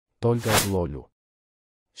Tolga Vllolu.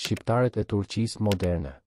 Shqiptarët e Turqisë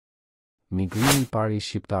moderne. Migrimi I parë I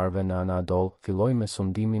shqiptarëve në Anadol filloi me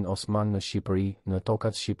sundimin osman në Shqipëri, në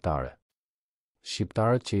tokat shqiptare.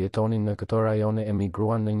 Shqiptarët që jetonin në këto rajone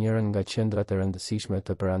emigruan në njërin nga qendrat e rëndësishme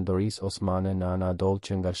të perandorisë osmane në Anadol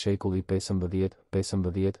që nga shekulli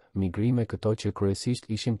 15, migrime këto që kryesisht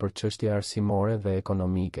ishin për çështje arsimore dhe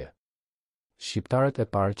ekonomike. Shqiptarët e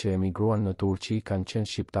parë që emigruan në Turqi kanë qenë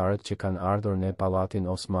shqiptarët që kanë ardhur në pallatin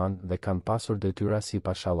osman dhe kanë pasur detyra si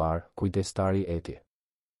pashallar, kujdestari eti.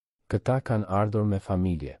 Këta kanë ardhur me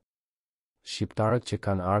familje. Shqiptarët që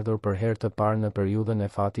kanë ardhur për herë të parë në periudhën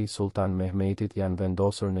e Fatih Sultan Mehmetit janë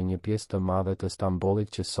vendosur në një pjesë të madhe të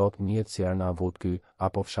Stambollit që sot njihet si Arnavutky,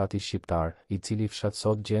 apo fshati shqiptar, I cili fshat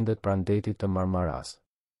sot gjendet pranë detit të Marmaras.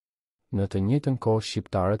 Në të njëjtën kohë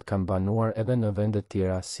shqiptarët kanë banuar edhe në vende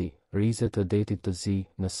tjera si Rize të detit të Zi,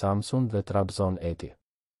 në Samsun dhe Trabzon eti.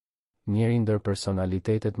 Njëri ndër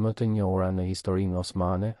personalitetet më të njohura në historinë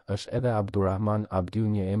osmane është edhe Abdurrahman Abdiu,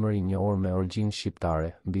 një emër I njohur me origjinë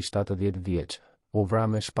shqiptare, mbi 70 vjeç. U vra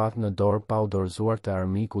me shpatë në dorë pa u dorëzuar te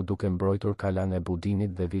armiku duke mbrojtur kalan e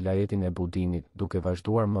Budinit dhe vilajetin e Budinit, duke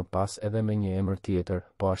vazhduar më pas edhe me një emër tjetër,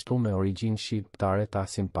 po ashtu me origjinë shqiptare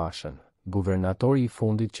Tasim Pashën, guvernatori I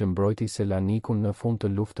fundit që mbrojti Selanikun në fund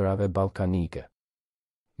të luftërave ballkanike.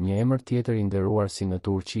 Një emër tjetër I nderuar si në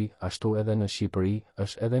Turqi, ashtu edhe në Shqipëri,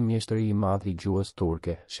 është edhe mjeshtri I madh I gjuhës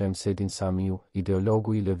turke, Shemsedin Samiu,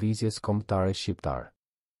 ideologu I lëvizjes kombëtare shqiptare.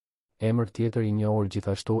 Emër tjetër I njohur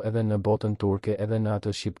gjithashtu edhe në botën turke edhe në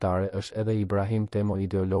atë shqiptare është edhe Ibrahim Temo,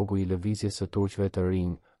 ideologu I lëvizjes së turqëve të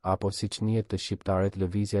rinj, apo siç njihet të shqiptarët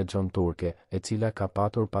lëvizja Gjon turke, e cila ka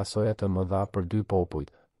patur pasoja të mëdha për dy popujt,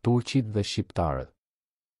 turqit dhe shqiptarët.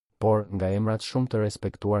 Por, nga emrat shumë të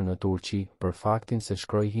respektuar në Turqi, për faktin se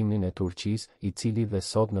shkroi himnin e Turqisë, I cili dhe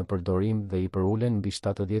sot në përdorim dhe I përulen mbi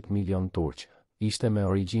 70 milion turq, ishte me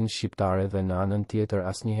origjinë shqiptare dhe në anën tjetër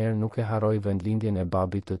asnjëherë nuk e harroi vendlindjen e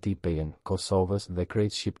babit të tij Pejen, Kosovës dhe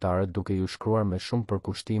krejt shqiptarët duke ju shkruar me shumë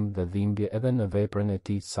përkushtim dhe dhimbje edhe në veprën e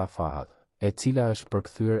tij Safahat, e cila është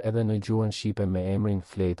përkthyer edhe në gjuhën shqipe me emrin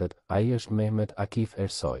Fletët, ai është Mehmet Akif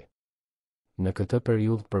Ersoj. Në këtë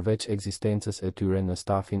periudhë përveç ekzistencës e tyre në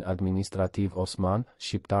stafin administrativ osman,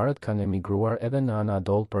 shqiptarët kanë emigruar edhe në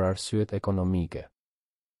Anadol për arsyet ekonomike.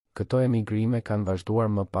 Këto emigrime kanë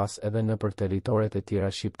vazhduar më pas edhe nëpër territoret e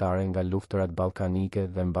tjera shqiptare nga luftërat ballkanike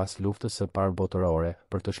dhe mbas luftës së parë botërore,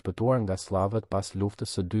 për të shpëtuar nga slavët pas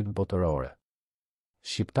luftës së dytë botërore.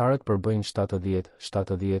 Shqiptarët përbëjnë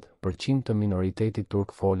 70% të minoritetit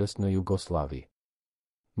turkfolës në Jugosllavi.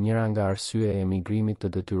 Njëra nga arsye e emigrimit të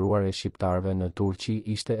detyruar e shqiptarëve në Turqi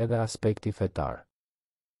ishte edhe aspekti fetar.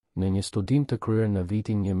 Në një studim të kryer në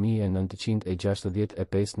vitin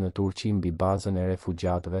 1965 në Turqi mbi bazën e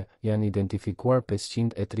refugjatëve, janë identifikuar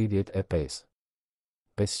 535.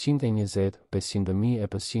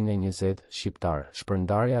 520 shqiptar.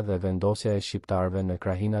 Shpërndarja dhe vendosja e shqiptarëve në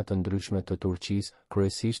krahina të ndryshme të Turqisë,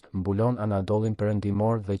 kryesisht mbulon Anadolin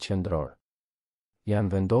perëndimor dhe qendror.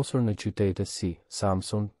 Janë vendosur në qytete si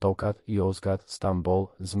Samsun, Tokat, Yozgat,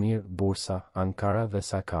 Stambol, Zmir, Bursa, Ankara dhe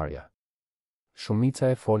Sakarya.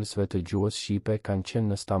 Shumica e folësve të gjuhës shqipe kanë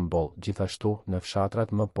qenë në Stambol, gjithashtu në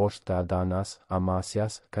fshatrat më poshtë të Adanas,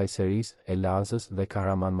 Amasjas, Kajseris, Elazës dhe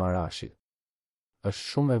Kahramanmarashit. Është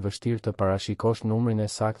shumë e vështirë të parashikosh numrin e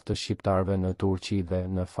saktë të shqiptarëve në Turqi dhe,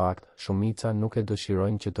 në fakt, shumica nuk e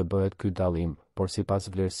dëshirojnë që të bëhet ky dallim, por sipas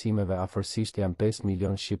vlerësimeve afërsisht janë 5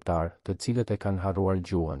 milion shqiptar, të cilët e kanë harruar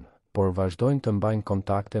gjuhën, por vazhdojnë të mbajnë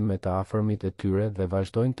kontakte me të afërmit e tyre dhe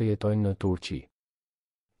vazhdojnë të jetojnë në Turqi.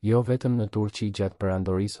 Jo vetëm në Turqi gjatë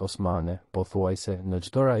perandorisë osmane, pothuajse në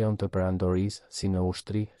çdo rajon të perandorisë, si në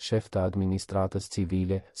ushtri, shef të administratës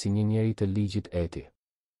civile, si një njeri të ligjit eti.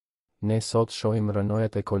 Ne sot shohim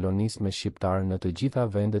rënojat e kolonisë me shqiptarë në të gjitha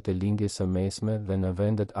vendet e lindjes së mesme dhe në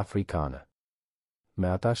vendet afrikane. Me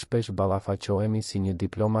ata shpesh ballafaqohemi si një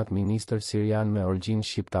diplomat ministër sirian me origjinë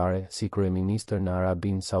shqiptare, si kryeministër në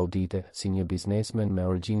Arabinë Saudite, si një biznesmen me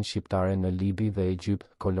origjinë shqiptare në Libi dhe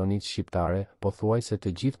Egjipt, kolonitë shqiptare, pothuajse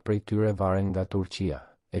të gjithë prej tyre varen nga Turqia.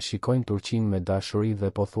 E shikojnë Turqinë me dashuri dhe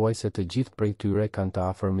pothuajse të gjithë prej tyre kanë të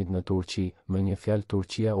afërmit në Turqi, me një fjalë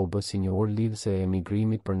Turqia u bë si një urë lidhëse e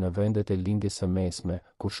emigrimit për në vendet e lindjes së mesme,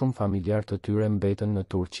 ku shumë familjar të tyre mbetën në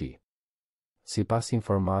Turqi. Sipas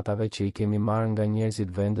informatave që I kemi marrë nga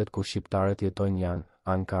njerëzit, vendet ku shqiptarët jetojnë janë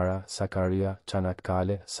Ankara, Sakarya,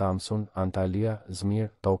 Çanakkale, Samsun, Antalya, Zmir,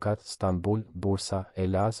 Tokat, Stambul, Bursa,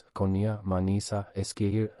 Elaz, Konia, Manisa,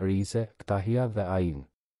 Eskihir, Rize, Ktahia dhe Ain.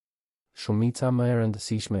 Shumica më e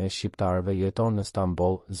rëndësishme e shqiptarëve jeton në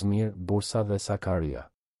Stambol, Zmir, Bursa dhe Sakarya.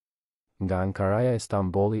 Nga Ankaraja e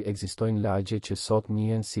Stambolli ekzistojnë lagje që sot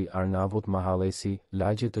njihen si Arnavut Mahallesi,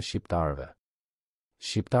 lagje të shqiptarëve.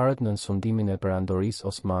 Shqiptarët në sundimin e perandorisë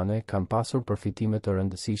osmane kanë pasur përfitime të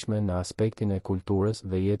rëndësishme në aspektin e kulturës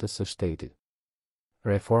dhe jetës së shtetit.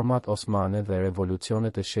 Reformat osmane dhe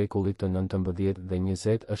revolucionet e shekullit të 19 dhe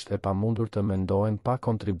 20 është e pamundur të mendohen pa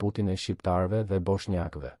kontributin e shqiptarëve dhe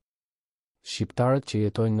bosnjakëve. Shqiptarët që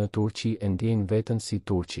jetojnë në Turqi e ndjejnë veten si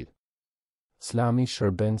turqit. Islami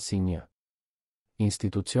shërben si një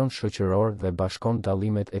institucion shoqëror dhe bashkon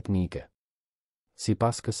dallimet etnike.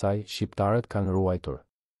 Sipas kësaj, shqiptarët kanë ruajtur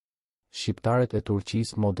shqiptarët e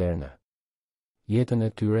Turqisë moderne, jetën e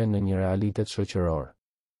tyre në një realitet shoqëror.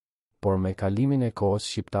 Por me kalimin e kohës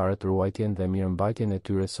shqiptarët ruajtjen dhe mirëmbajtjen e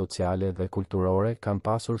tyre sociale dhe kulturore kanë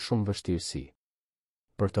pasur shumë vështirësi.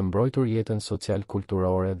 Për të mbrojtur jetën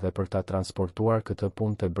social-kulturore dhe për ta transportuar këtë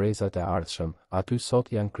punë te brezat e ardhshëm, aty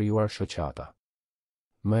sot janë krijuar shoqata.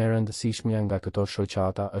 Më e rëndësishmja nga këto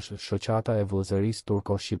shoqata është shoqata e vëllëzërisë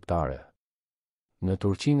turko-shqiptare. Në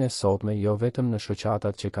Turqinë e sotme jo vetëm në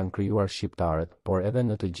shoqatat që kanë krijuar shqiptarët, por edhe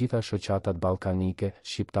në të gjitha shoqatat ballkanike,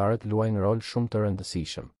 shqiptarët luajnë rol shumë të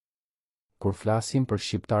rëndësishëm. Kur flasim për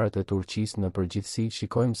shqiptarët e Turqisë në përgjithësi,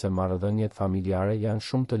 shikojmë se marrëdhëniet familjare janë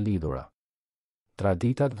shumë të lidhura.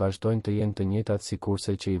 Traditat vazhdojnë të jenë të njëjtat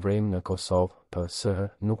sikurse që i vrejmë në Kosovë, PS,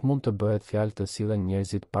 nuk mund të bëhet fjalë të sillen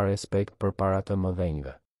njerëzit pa respekt përpara të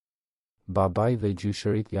mëdhenjve. Babai dhe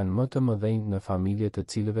gjyshërit janë më të mëdhenj në familje të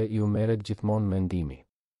cilëve i merret gjithmonë mendimi.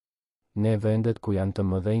 Ne vendet ku janë të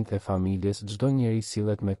mëdhenjt e familjes, çdo njeri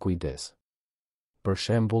sillet me kujdes. Për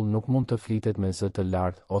shembull, nuk mund të flitet me zë të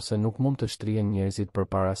lartë ose nuk mund të shtrihen njerëzit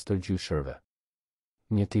përpara stërgjyshërve.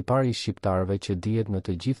 Një tipar i shqiptarëve që dihet në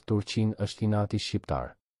të gjithë Turqinë është inati shqiptar.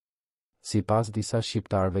 Sipas disa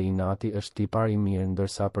shqiptarëve inati është tipar i mirë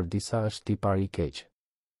ndërsa për disa është tipar i keq.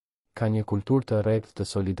 Ka një kulturë të rreptë të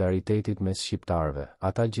solidaritetit mes shqiptarëve,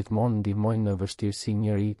 ata gjithmonë ndihmojnë në vështirësi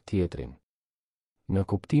njëri tjetrin. Në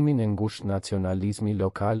kuptimin e ngushtë nacionalizmi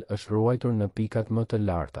lokal është ruajtur në pikat më të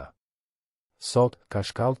larta. Sot, ka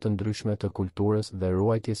shkallë të ndryshme të kulturës dhe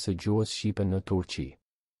ruajtjes së gjuhës shqipe në Turqi.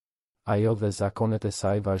 Ajo dhe zakonet e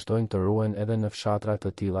saj vazhdojnë të ruhen edhe në fshatra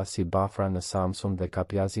të tilla si Bafra në Samsun dhe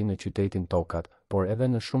Kapjazi në qytetin Tokat, por edhe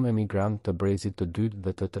në shumë emigrant të brezit të dytë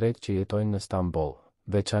dhe të tretë që jetojnë në Stamboll,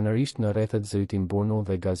 veçanërisht në rrethet Zeytinburnu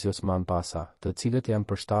dhe Gazi Osman Pasa, të cilët janë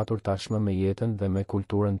përshtatur tashmë me jetën dhe me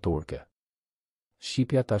kulturën turke.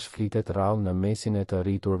 Shqipja tash flitet rrallë në mesin e të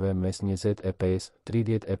rriturve mes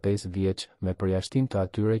 25-35 vjeç, me përjashtim të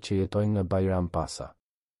atyre që jetojnë në Bajram Pasa.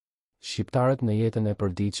 Shqiptarët në jetën e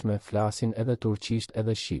përditshme flasin edhe turqisht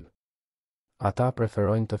edhe shqiп. Ata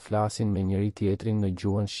preferojnë të flasin me njëri tjetrin në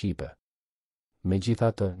gjuhën shqipe.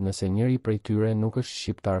 Megjithatë, nëse njëri prej tyre nuk është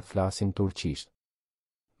shqiptar, flasin turqisht.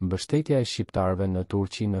 Mbështetja e shqiptarëve në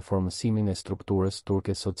Turqi në formësimin e strukturës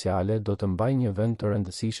turke sociale do të mbajë një vend të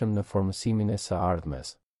rëndësishëm në formësimin e së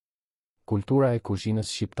ardhmes. Kultura e kuzhinës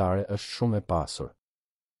shqiptare është shumë e pasur.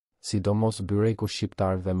 Sidomos byreku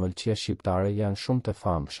shqiptar dhe mëlçia shqiptare janë shumë të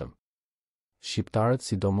famshëm. Shqiptarët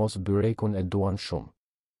sidomos byrekun e duan shumë.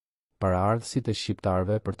 Paraardhësit e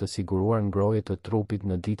shqiptarëve për të siguruar ngrohje të trupit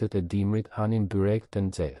në ditët e dimrit hanin byrek të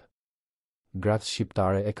nxehtë. Gratë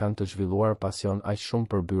shqiptare e kanë të zhvilluar pasion aq shumë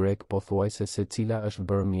për byrek pothuajse secila është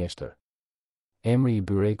bërë mjeshtër. Emri i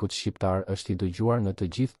byrekut shqiptar është i dëgjuar në të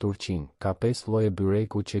gjithë Turqinë, ka 5 lloje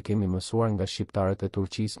byreku që kemi mësuar nga shqiptarët e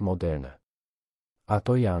Turqisë moderne.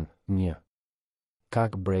 Ato janë: 1.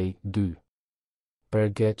 Kak brej, 2.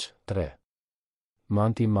 Pergeç, 3.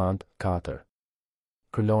 Manti mant, 4.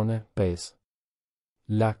 Klone, 5.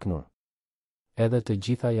 Laknur. Edhe të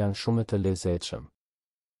gjitha janë shumë të lezetshëm.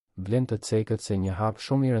 Vlen të cekët se një hap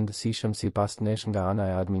shumë i rëndësishëm sipas nesh nga ana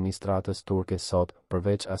e administratës turke sot,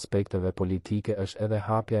 përveç aspekteve politike, është edhe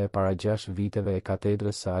hapja e para 6 viteve e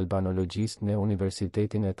katedrës së albanologjisë në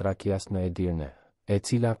Universitetin e Trakias në Edirne, e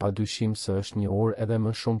cila padyshim se është një urë edhe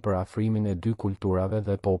më shumë për afrimin e dy kulturave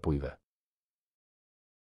dhe popujve.